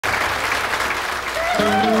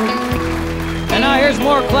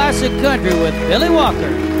more classic country with Billy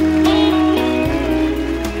Walker.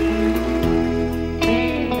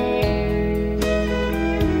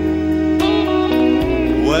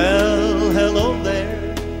 Well, hello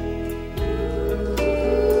there.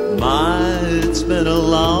 My, it's been a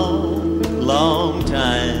long, long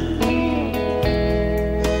time.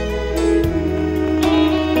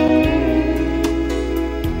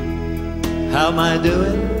 How am I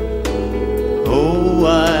doing? Oh,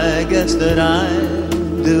 I guess that I'm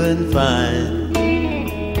doing fine.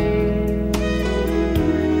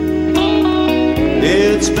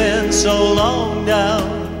 It's been so long now,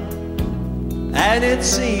 and it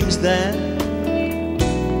seems that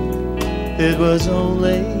it was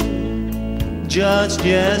only just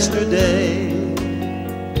yesterday.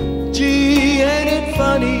 Gee, ain't it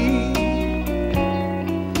funny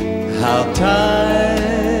how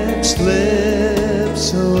time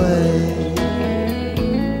slips away?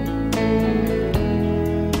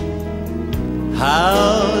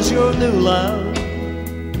 How's your new love?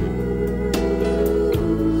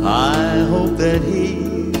 I hope that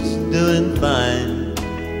he's doing fine.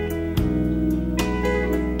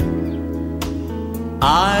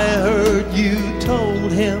 I heard you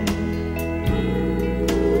told him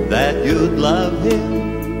that you'd love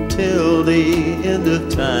him till the end of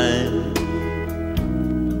time.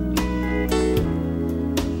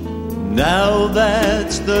 Now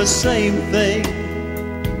that's the same thing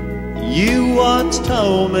you once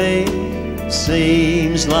told me.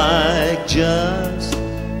 Seems like just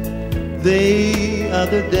the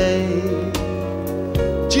other day.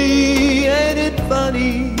 Gee, ain't it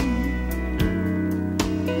funny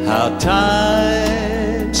how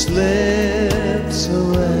time slips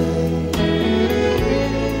away?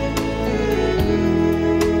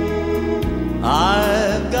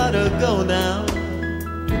 I've gotta go now.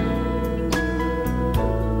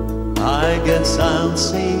 I guess I'll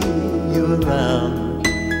see you around.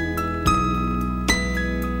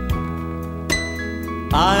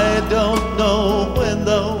 I don't know when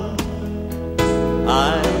though,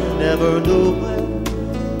 I never knew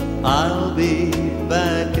when I'll be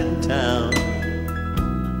back in town.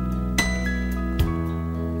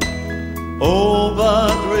 Oh,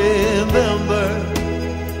 but remember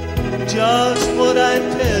just what I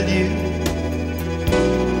tell you,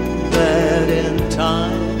 that in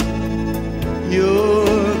time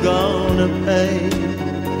you're gonna pay.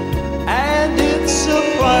 And it's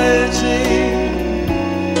surprising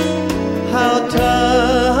how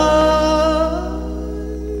time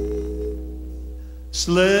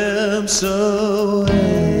slips away.